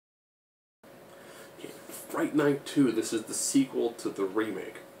Fright Night 2, this is the sequel to the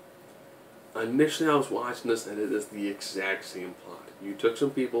remake. Initially I was watching this and it is the exact same plot. You took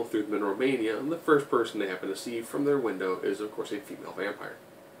some people through Romania and the first person they happen to see from their window is of course a female vampire.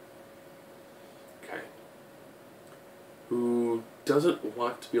 Okay. Who doesn't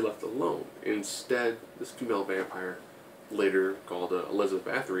want to be left alone. Instead, this female vampire, later called Elizabeth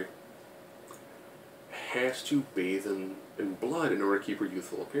Bathory, has to bathe in blood in order to keep her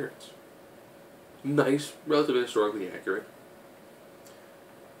youthful appearance. Nice, relatively historically accurate.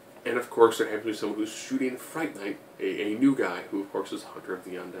 And of course there happens to be someone who's shooting Fright Night, a new guy who of course is Hunter of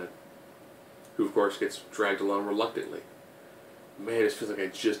the Undead. Who of course gets dragged along reluctantly. Man, it feels like I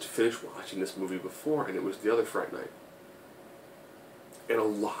just finished watching this movie before and it was the other Fright Night. And a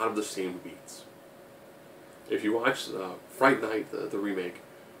lot of the same beats. If you watch Fright Night, the remake,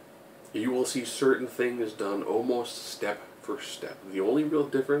 you will see certain things done almost step for step. The only real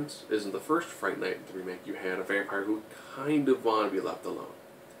difference is in the first Fright Night, the remake, you had a vampire who kind of wanted to be left alone.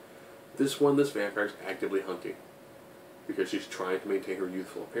 This one, this vampire is actively hunting because she's trying to maintain her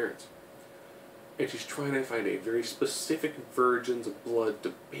youthful appearance. And she's trying to find a very specific virgin's blood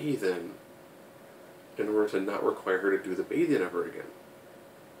to bathe in order to not require her to do the bathing ever again.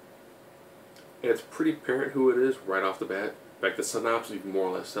 And it's pretty apparent who it is right off the bat. In fact, the synopsis even more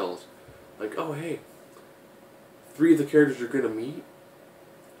or less tells. Like, oh hey, 3 of the characters you're going to meet,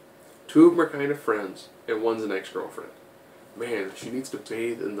 2 of them are kind of friends, and 1's an ex-girlfriend. Man, she needs to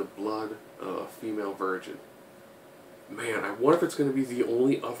bathe in the blood of a female virgin. Man, I wonder if it's going to be the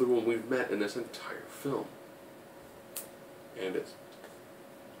only other one we've met in this entire film. And it's...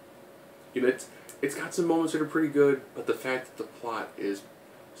 You know, it's got some moments that are pretty good, but the fact that the plot is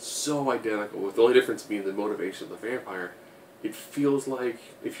so identical, with the only difference being the motivation of the vampire, it feels like,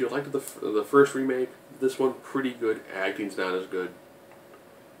 if you liked the first remake, this one pretty good, acting's not as good,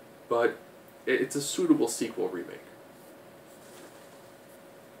 but it's a suitable sequel remake.